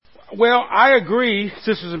Well, I agree,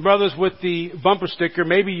 sisters and brothers, with the bumper sticker.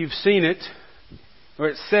 Maybe you've seen it, where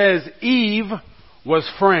it says, Eve was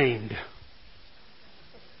framed.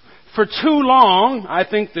 For too long, I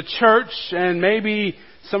think the church and maybe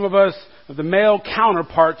some of us, the male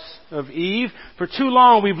counterparts of Eve, for too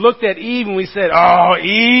long we've looked at Eve and we said, oh,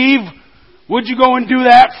 Eve, what'd you go and do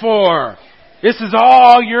that for? This is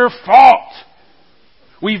all your fault.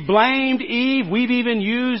 We've blamed Eve. We've even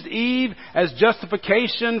used Eve as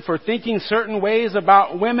justification for thinking certain ways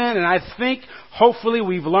about women. And I think, hopefully,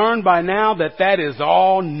 we've learned by now that that is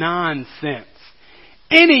all nonsense.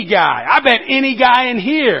 Any guy, I bet any guy in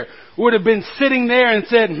here would have been sitting there and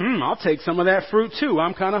said, I'll take some of that fruit too.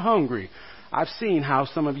 I'm kind of hungry. I've seen how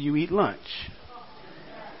some of you eat lunch.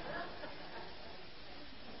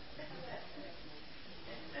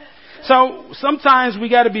 So sometimes we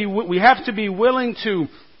have to be willing to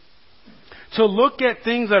look at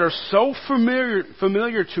things that are so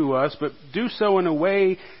familiar to us, but do so in a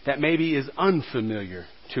way that maybe is unfamiliar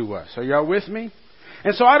to us. Are y'all with me?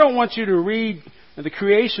 And so I don't want you to read the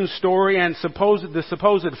creation story and the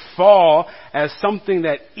supposed fall as something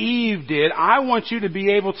that Eve did. I want you to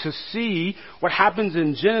be able to see what happens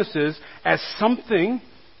in Genesis as something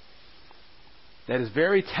that is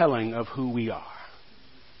very telling of who we are.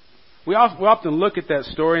 We often look at that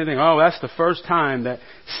story and think, oh, that's the first time that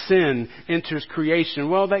sin enters creation.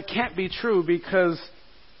 Well, that can't be true because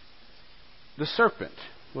the serpent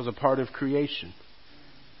was a part of creation.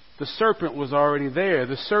 The serpent was already there.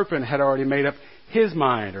 The serpent had already made up his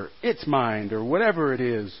mind or its mind or whatever it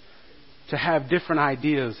is to have different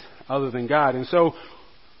ideas other than God. And so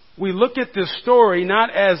we look at this story not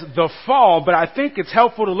as the fall, but I think it's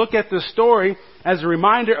helpful to look at this story as a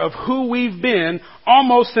reminder of who we've been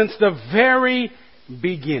almost since the very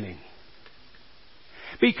beginning.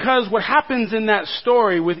 Because what happens in that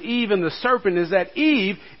story with Eve and the serpent is that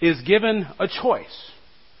Eve is given a choice.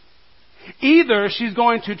 Either she's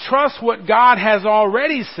going to trust what God has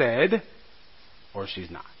already said, or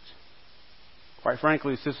she's not. Quite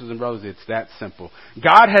frankly, sisters and brothers, it's that simple.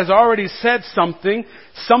 God has already said something.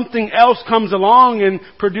 Something else comes along and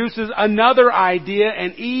produces another idea.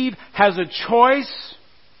 And Eve has a choice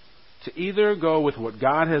to either go with what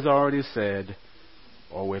God has already said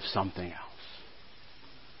or with something else.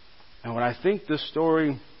 And what I think this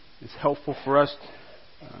story is helpful for us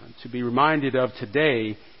to be reminded of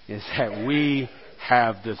today is that we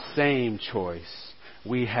have the same choice.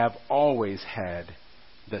 We have always had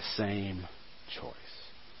the same choice.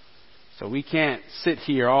 So we can't sit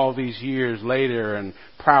here all these years later and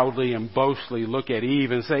proudly and boastfully look at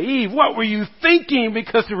Eve and say, Eve, what were you thinking?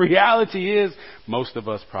 Because the reality is most of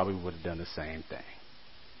us probably would have done the same thing.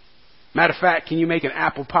 Matter of fact, can you make an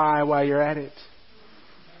apple pie while you're at it?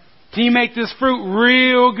 Can you make this fruit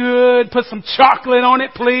real good? Put some chocolate on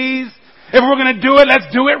it, please. If we're going to do it, let's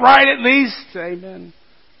do it right at least. Amen.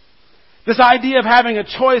 This idea of having a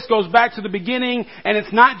choice goes back to the beginning, and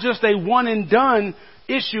it's not just a one and done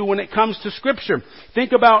issue when it comes to Scripture.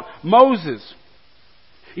 Think about Moses.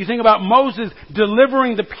 You think about Moses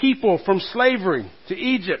delivering the people from slavery to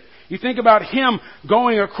Egypt. You think about him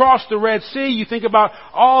going across the Red Sea. You think about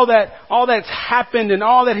all that's happened and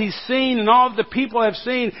all that he's seen and all that the people have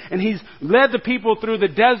seen. And he's led the people through the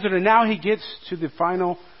desert, and now he gets to the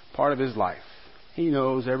final part of his life.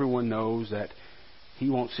 Everyone knows that he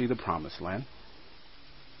won't see the promised land.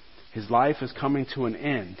 His life is coming to an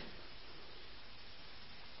end.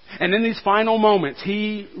 And in these final moments,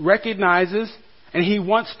 he recognizes, and he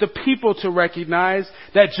wants the people to recognize,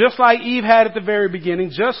 that just like Eve had at the very beginning,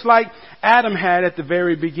 just like Adam had at the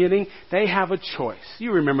very beginning, they have a choice.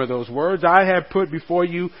 You remember those words. I have put before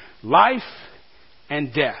you life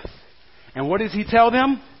and death. And what does he tell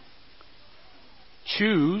them?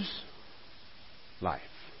 Choose life.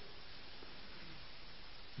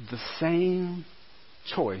 The same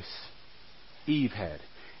choice Eve had.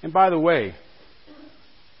 And by the way,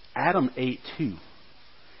 Adam ate too.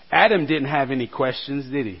 Adam didn't have any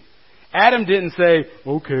questions, did he? Adam didn't say,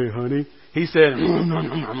 okay, honey. He said,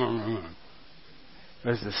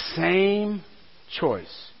 There's the same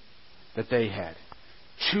choice that they had.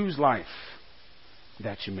 Choose life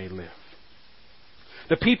that you may live.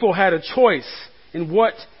 The people had a choice in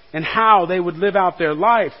what and how they would live out their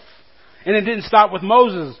life. And it didn't stop with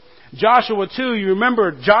Moses. Joshua too, you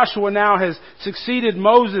remember Joshua now has succeeded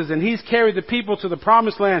Moses, and he's carried the people to the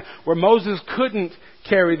promised land where Moses couldn't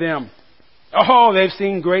carry them. Oh, they've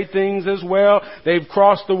seen great things as well. They've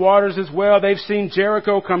crossed the waters as well. They've seen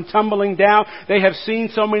Jericho come tumbling down. They have seen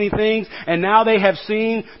so many things. And now they have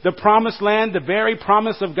seen the promised land, the very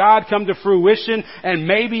promise of God, come to fruition. And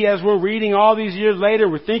maybe as we're reading all these years later,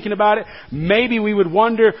 we're thinking about it, maybe we would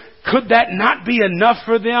wonder, could that not be enough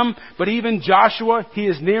for them? But even Joshua, he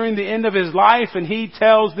is nearing the end of his life, and he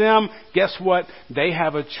tells them, guess what? They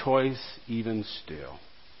have a choice even still.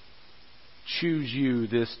 Choose you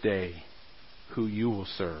this day who you will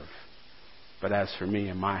serve. But as for me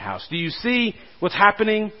and my house, do you see what's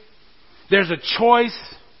happening? There's a choice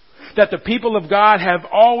that the people of God have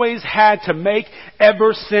always had to make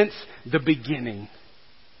ever since the beginning.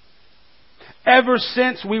 Ever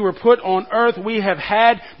since we were put on earth, we have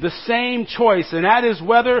had the same choice, and that is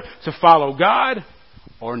whether to follow God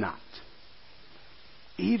or not.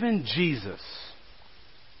 Even Jesus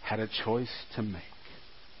had a choice to make.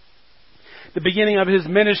 The beginning of his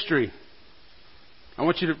ministry, I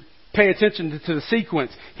want you to pay attention to the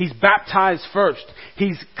sequence. He's baptized first.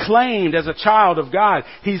 He's claimed as a child of God.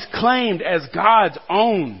 He's claimed as God's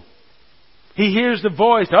own. He hears the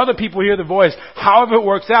voice. Other people hear the voice. However it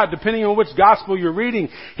works out, depending on which gospel you're reading.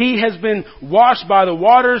 He has been washed by the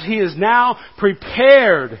waters. He is now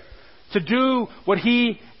prepared to do what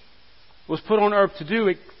he was put on earth to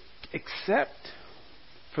do, except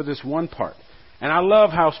for this one part. And I love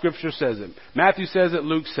how Scripture says it. Matthew says it,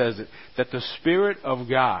 Luke says it, that the Spirit of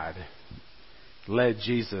God led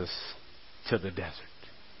Jesus to the desert.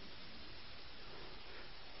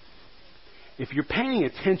 If you're paying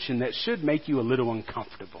attention, that should make you a little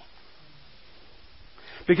uncomfortable.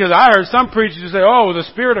 Because I heard some preachers say, oh, the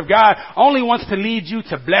Spirit of God only wants to lead you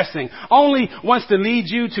to blessing, only wants to lead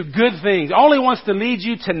you to good things, only wants to lead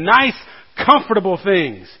you to nice, comfortable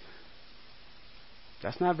things.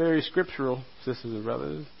 That's not very scriptural, sisters and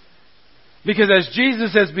brothers. Because as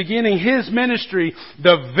Jesus is beginning his ministry,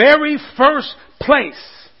 the very first place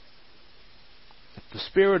the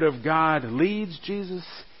Spirit of God leads Jesus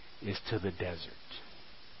is to the desert.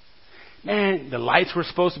 Man, the lights were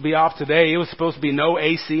supposed to be off today. It was supposed to be no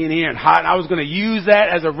AC in here and hot. I was going to use that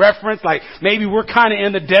as a reference. Like maybe we're kind of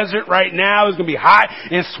in the desert right now. It's going to be hot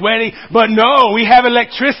and sweaty. But no, we have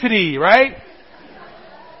electricity, right?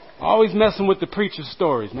 Always messing with the preacher's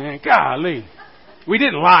stories, man. Golly. We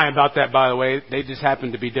didn't lie about that, by the way. They just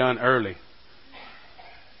happened to be done early.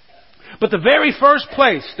 But the very first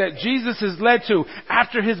place that Jesus is led to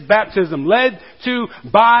after his baptism, led to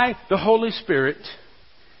by the Holy Spirit,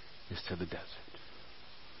 is to the desert.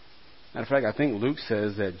 Matter of fact, I think Luke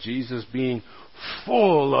says that Jesus, being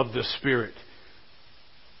full of the Spirit,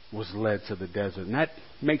 was led to the desert. And that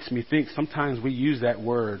makes me think sometimes we use that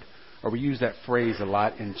word, or we use that phrase a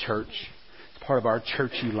lot in church. It's part of our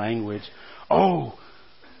churchy language. Oh,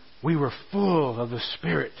 we were full of the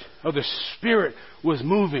Spirit. Oh, the Spirit was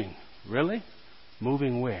moving. Really?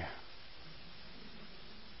 Moving where?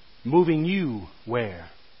 Moving you where?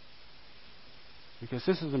 Because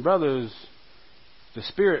sisters and brothers, the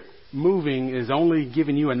Spirit moving is only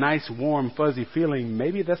giving you a nice, warm, fuzzy feeling.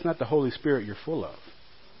 Maybe that's not the Holy Spirit you're full of.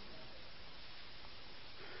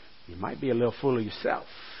 You might be a little full of yourself.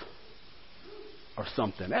 Or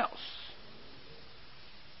something else.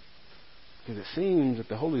 Because it seems that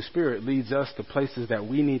the Holy Spirit leads us to places that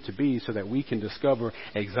we need to be so that we can discover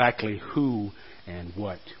exactly who and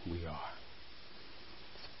what we are.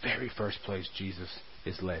 It's the very first place Jesus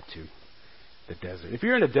is led to, the desert. If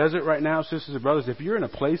you're in a desert right now, sisters and brothers, if you're in a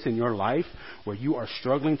place in your life where you are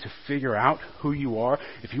struggling to figure out who you are,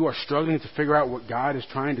 if you are struggling to figure out what God is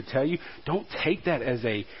trying to tell you, don't take that as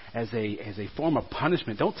a form of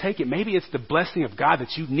punishment. Don't take it. Maybe it's the blessing of God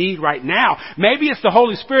that you need right now. Maybe it's the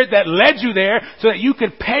Holy Spirit that led you there so that you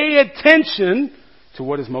could pay attention to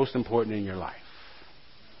what is most important in your life.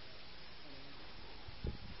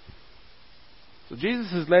 So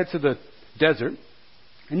Jesus is led to the desert.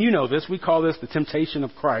 And you know this. We call this the temptation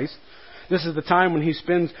of Christ. This is the time when he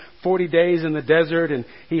spends 40 days in the desert and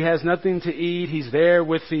he has nothing to eat. He's there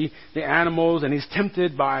with the animals and he's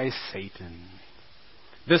tempted by Satan.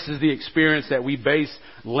 This is the experience that we base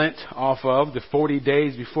Lent off of, the 40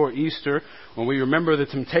 days before Easter, when we remember the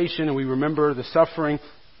temptation and we remember the suffering.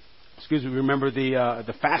 We remember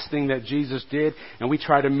the fasting that Jesus did, and we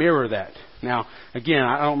try to mirror that. Now, again,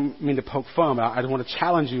 I don't mean to poke fun, but I want to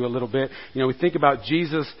challenge you a little bit. You know, we think about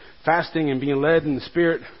Jesus fasting and being led in the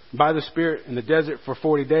Spirit, by the Spirit in the desert for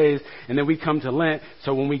 40 days, and then we come to Lent.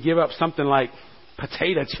 So when we give up something like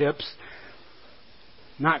potato chips,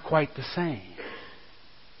 not quite the same.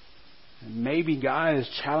 And maybe God is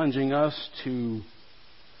challenging us to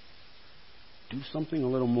do something a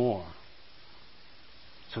little more,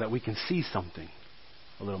 so that we can see something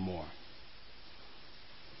a little more.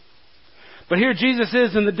 But here Jesus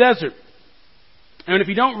is in the desert. And if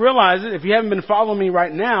you don't realize it, if you haven't been following me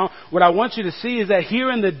right now, what I want you to see is that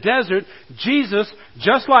here in the desert, Jesus,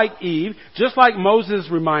 just like Eve, just like Moses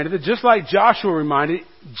reminded it, just like Joshua reminded it,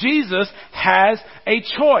 Jesus has a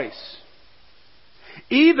choice.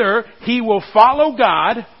 Either he will follow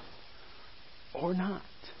God or not.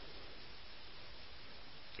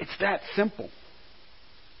 It's that simple.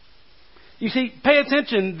 You see, pay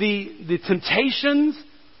attention, the temptations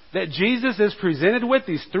that Jesus is presented with,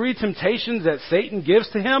 these three temptations that Satan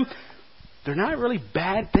gives to him, they're not really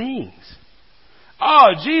bad things. Oh,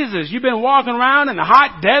 Jesus, you've been walking around in the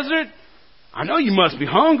hot desert? I know you must be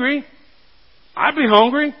hungry. I'd be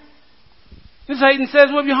hungry. And Satan says,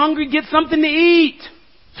 well, if you're hungry, get something to eat.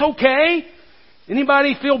 It's okay.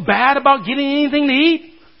 Anybody feel bad about getting anything to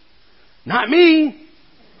eat? Not me.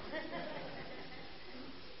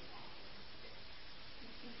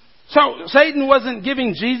 So Satan wasn't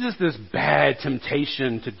giving Jesus this bad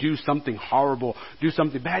temptation to do something horrible, do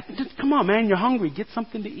something bad. Just, come on, man, you're hungry. Get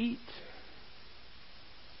something to eat.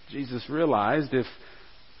 Jesus realized if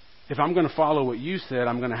I'm going to follow what you said,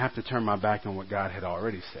 I'm going to have to turn my back on what God had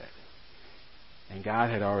already said. And God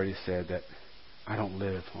had already said that I don't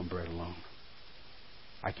live on bread alone.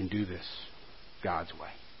 I can do this God's way.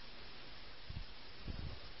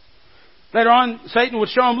 Later on, Satan would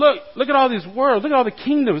show him, look at all these worlds, look at all the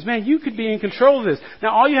kingdoms. Man, you could be in control of this.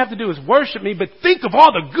 Now, all you have to do is worship me, but think of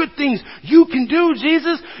all the good things you can do,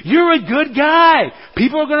 Jesus. You're a good guy.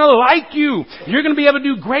 People are going to like you. You're going to be able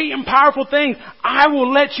to do great and powerful things. I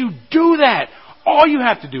will let you do that. All you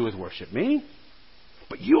have to do is worship me.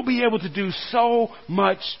 But you'll be able to do so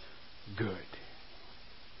much good.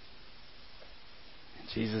 And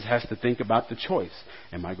Jesus has to think about the choice.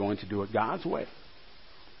 Am I going to do it God's way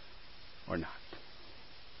or not?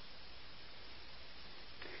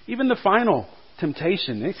 Even the final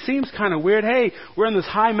temptation, it seems kind of weird. Hey, we're in this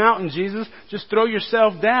high mountain, Jesus. Just throw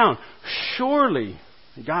yourself down. Surely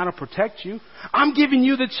God will protect you. I'm giving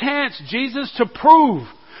you the chance, Jesus, to prove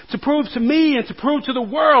to me and to prove to the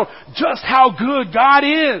world just how good God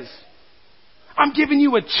is. I'm giving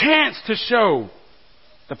you a chance to show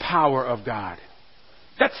the power of God.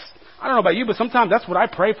 I don't know about you, but sometimes that's what I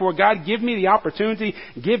pray for. God, give me the opportunity,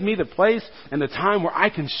 give me the place and the time where I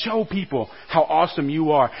can show people how awesome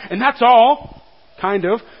you are. And that's all, kind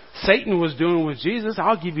of, Satan was doing with Jesus.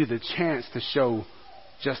 I'll give you the chance to show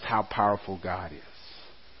just how powerful God is.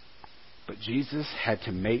 But Jesus had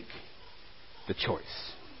to make the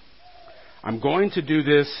choice. I'm going to do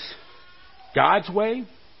this God's way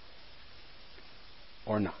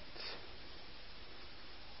or not.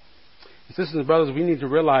 Sisters and brothers, we need to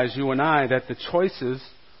realize, you and I, that the choices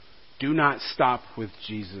do not stop with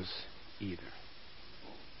Jesus either.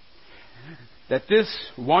 That this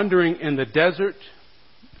wandering in the desert,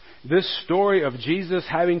 this story of Jesus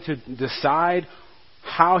having to decide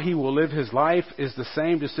how he will live his life, is the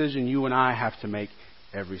same decision you and I have to make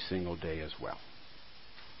every single day as well.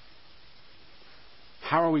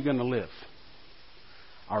 How are we going to live?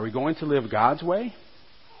 Are we going to live God's way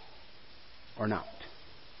or not?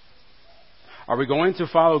 Are we going to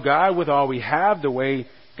follow God with all we have, the way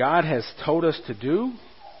God has told us to do,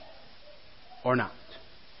 or not?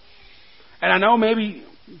 And I know maybe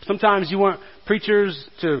sometimes you want preachers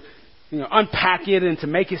to, unpack it and to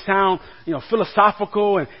make it sound,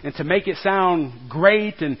 philosophical and to make it sound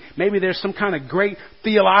great, and maybe there's some kind of great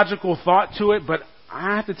theological thought to it, but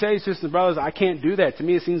I have to tell you, sisters and brothers, I can't do that. To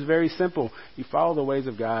me, it seems very simple. You follow the ways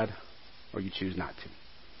of God, or you choose not to.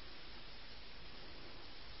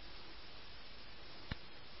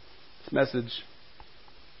 Message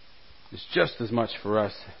is just as much for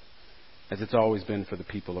us as it's always been for the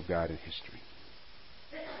people of God in history.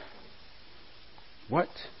 What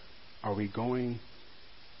are we going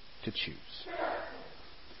to choose?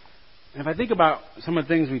 And if I think about some of the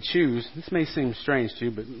things we choose, this may seem strange to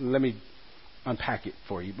you, but let me unpack it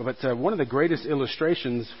for you. But one of the greatest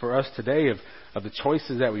illustrations for us today of the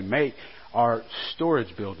choices that we make are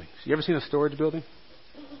storage buildings. You ever seen a storage building?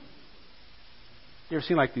 You ever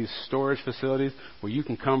seen like these storage facilities where you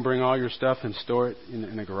can come bring all your stuff and store it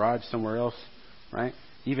in a garage somewhere else, right?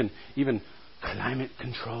 Even climate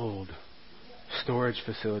controlled storage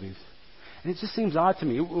facilities. And it just seems odd to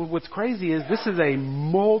me. What's crazy is this is a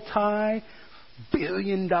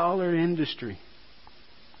multi-billion-dollar industry.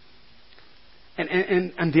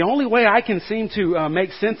 And the only way I can seem to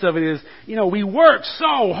make sense of it is, we work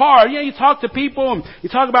so hard. You talk to people and you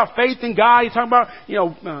talk about faith in God. You talk about,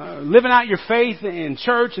 living out your faith in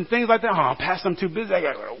church and things like that. Oh, Pastor, I'm too busy. I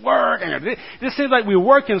got to go to work. This seems like we're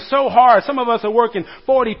working so hard. Some of us are working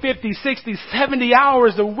 40, 50, 60, 70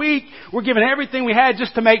 hours a week. We're giving everything we had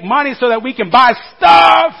just to make money so that we can buy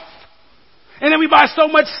stuff. And then we buy so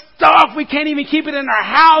much stuff, we can't even keep it in our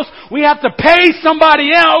house. We have to pay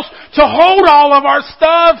somebody else to hold all of our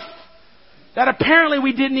stuff that apparently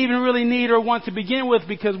we didn't even really need or want to begin with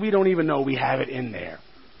because we don't even know we have it in there.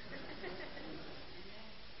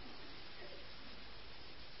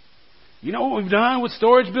 You know what we've done with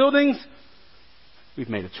storage buildings? We've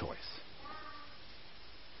made a choice.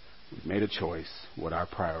 We've made a choice what our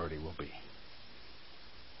priority will be.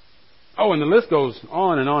 Oh, and the list goes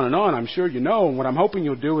on and on and on. I'm sure you know. And what I'm hoping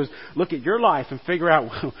you'll do is look at your life and figure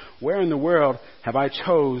out where in the world have I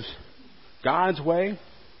chose God's way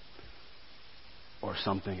or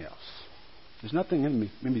something else. There's nothing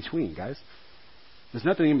in between, guys. There's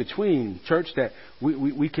nothing in between, church, that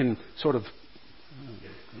we can sort of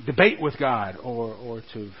debate with God or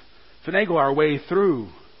to finagle our way through.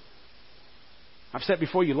 I've set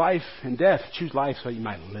before you life and death. Choose life so you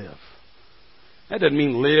might live. That doesn't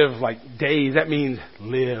mean live like days. That means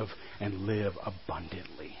live and live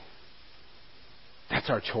abundantly. That's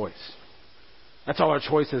our choice. That's all our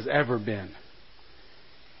choice has ever been.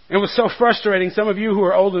 It was so frustrating. Some of you who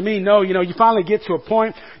are older than me know, you finally get to a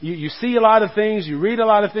point, you see a lot of things, you read a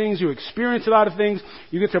lot of things, you experience a lot of things.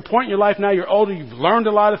 You get to a point in your life now, you're older, you've learned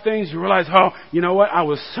a lot of things. You realize, oh, you know what? I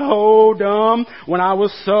was so dumb when I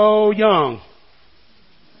was so young.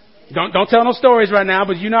 Don't tell no stories right now,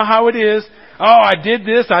 but you know how it is. Oh, I did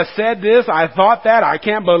this, I said this, I thought that, I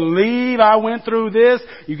can't believe I went through this.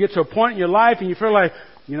 You get to a point in your life and you feel like,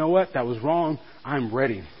 you know what, that was wrong. I'm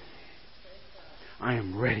ready. I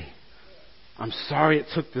am ready. I'm sorry it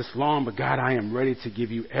took this long, but God, I am ready to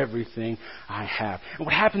give you everything I have. And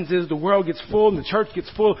what happens is the world gets full and the church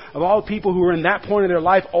gets full of all the people who are in that point of their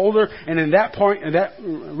life, older, and in that point, and that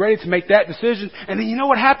ready to make that decision. And then you know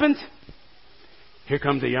what happens? Here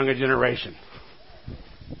comes the younger generation.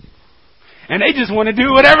 And they just want to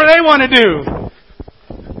do whatever they want to do.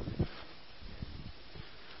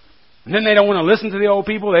 And then they don't want to listen to the old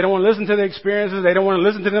people. They don't want to listen to the experiences. They don't want to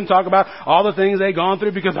listen to them talk about all the things they've gone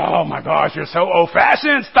through because, oh my gosh, you're so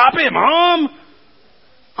old-fashioned. Stop it, Mom.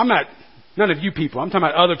 None of you people. I'm talking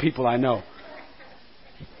about other people I know.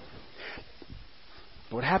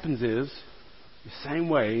 But what happens is, the same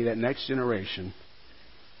way that next generation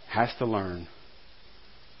has to learn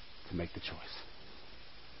to make the choice.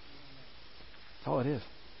 That's all it is.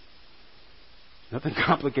 Nothing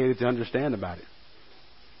complicated to understand about it.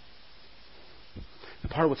 And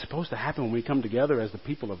part of what's supposed to happen when we come together as the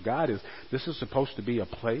people of God is this is supposed to be a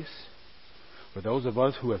place where those of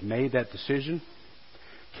us who have made that decision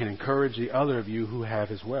can encourage the other of you who have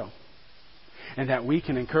as well. And that we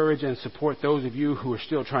can encourage and support those of you who are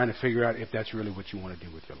still trying to figure out if that's really what you want to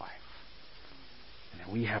do with your life. And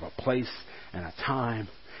that we have a place and a time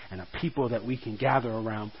and a people that we can gather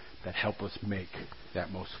around that help us make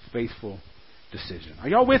that most faithful decision. Are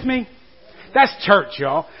y'all with me? That's church,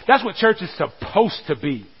 y'all. That's what church is supposed to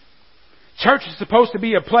be. Church is supposed to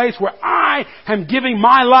be a place where I am giving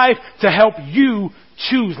my life to help you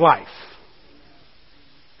choose life.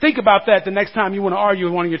 Think about that the next time you want to argue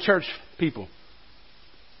with one of your church people.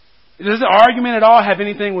 Does the argument at all have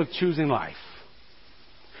anything with choosing life?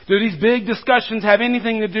 Do these big discussions have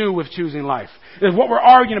anything to do with choosing life? Is what we're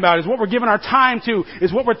arguing about, is what we're giving our time to,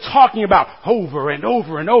 is what we're talking about over and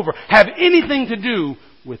over and over, have anything to do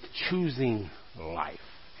with choosing life?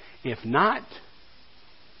 If not,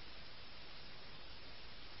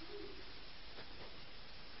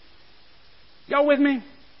 y'all with me?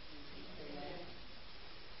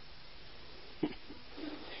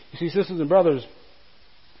 You see, sisters and brothers,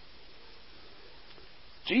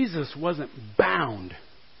 Jesus wasn't bound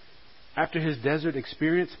after his desert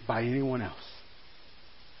experience by anyone else.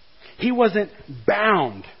 He wasn't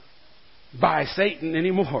bound by Satan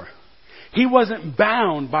anymore. He wasn't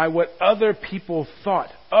bound by what other people thought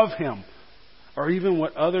of him or even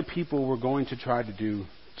what other people were going to try to do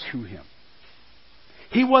to him.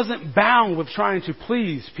 He wasn't bound with trying to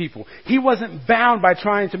please people. He wasn't bound by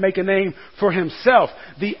trying to make a name for himself.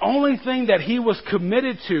 The only thing that he was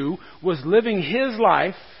committed to was living his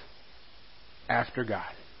life after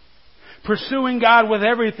God. Pursuing God with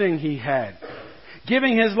everything he had.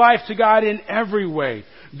 Giving his life to God in every way.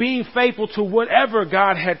 Being faithful to whatever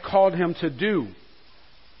God had called him to do.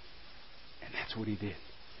 And that's what he did.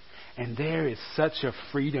 And there is such a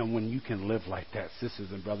freedom when you can live like that, sisters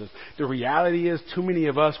and brothers. The reality is, too many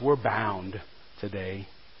of us, we're bound today.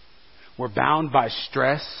 We're bound by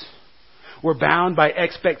stress. We're bound by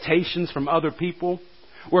expectations from other people.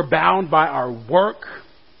 We're bound by our work.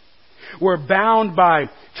 We're bound by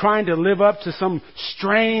trying to live up to some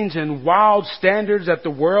strange and wild standards that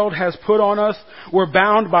the world has put on us. We're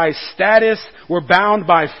bound by status. We're bound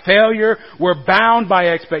by failure. We're bound by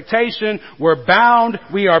expectation. We're bound.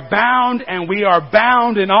 We are bound and we are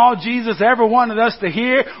bound. And all Jesus ever wanted us to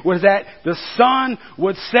hear was that the Son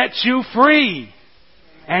would set you free.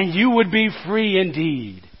 And you would be free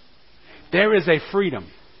indeed. There is a freedom,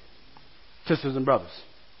 sisters and brothers,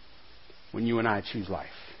 when you and I choose life.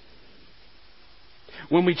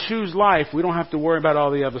 When we choose life, we don't have to worry about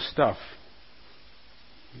all the other stuff.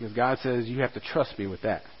 Because God says you have to trust me with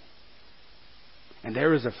that. And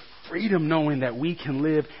there is a freedom knowing that we can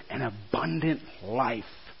live an abundant life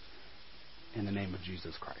in the name of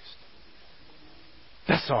Jesus Christ.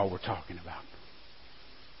 That's all we're talking about.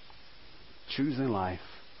 Choosing life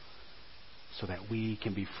so that we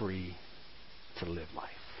can be free to live life.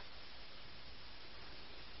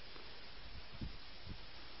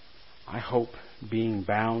 I hope being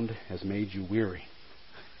bound has made you weary.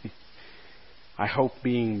 I hope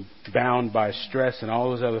being bound by stress and all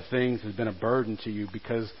those other things has been a burden to you,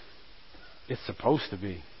 because it's supposed to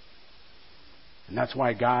be. And that's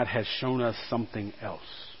why God has shown us something else.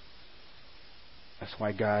 That's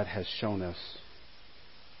why God has shown us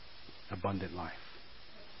abundant life.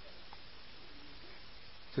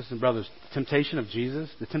 Sisters and brothers, the temptation of Jesus,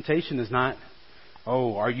 the temptation is not,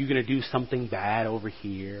 oh, are you going to do something bad over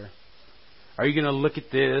here? Are you going to look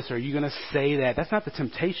at this? Are you going to say that? That's not the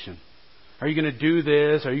temptation. Are you going to do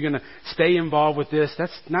this? Are you going to stay involved with this?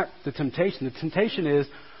 That's not the temptation. The temptation is,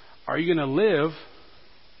 are you going to live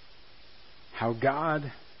how God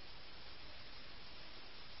has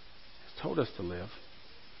told us to live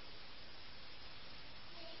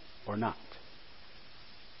or not?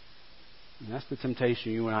 And that's the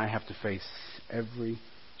temptation you and I have to face every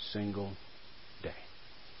single day.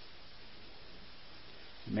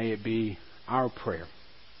 May it be our prayer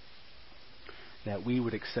that we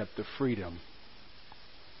would accept the freedom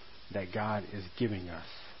that God is giving us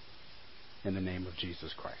in the name of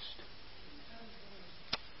Jesus Christ.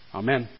 Amen.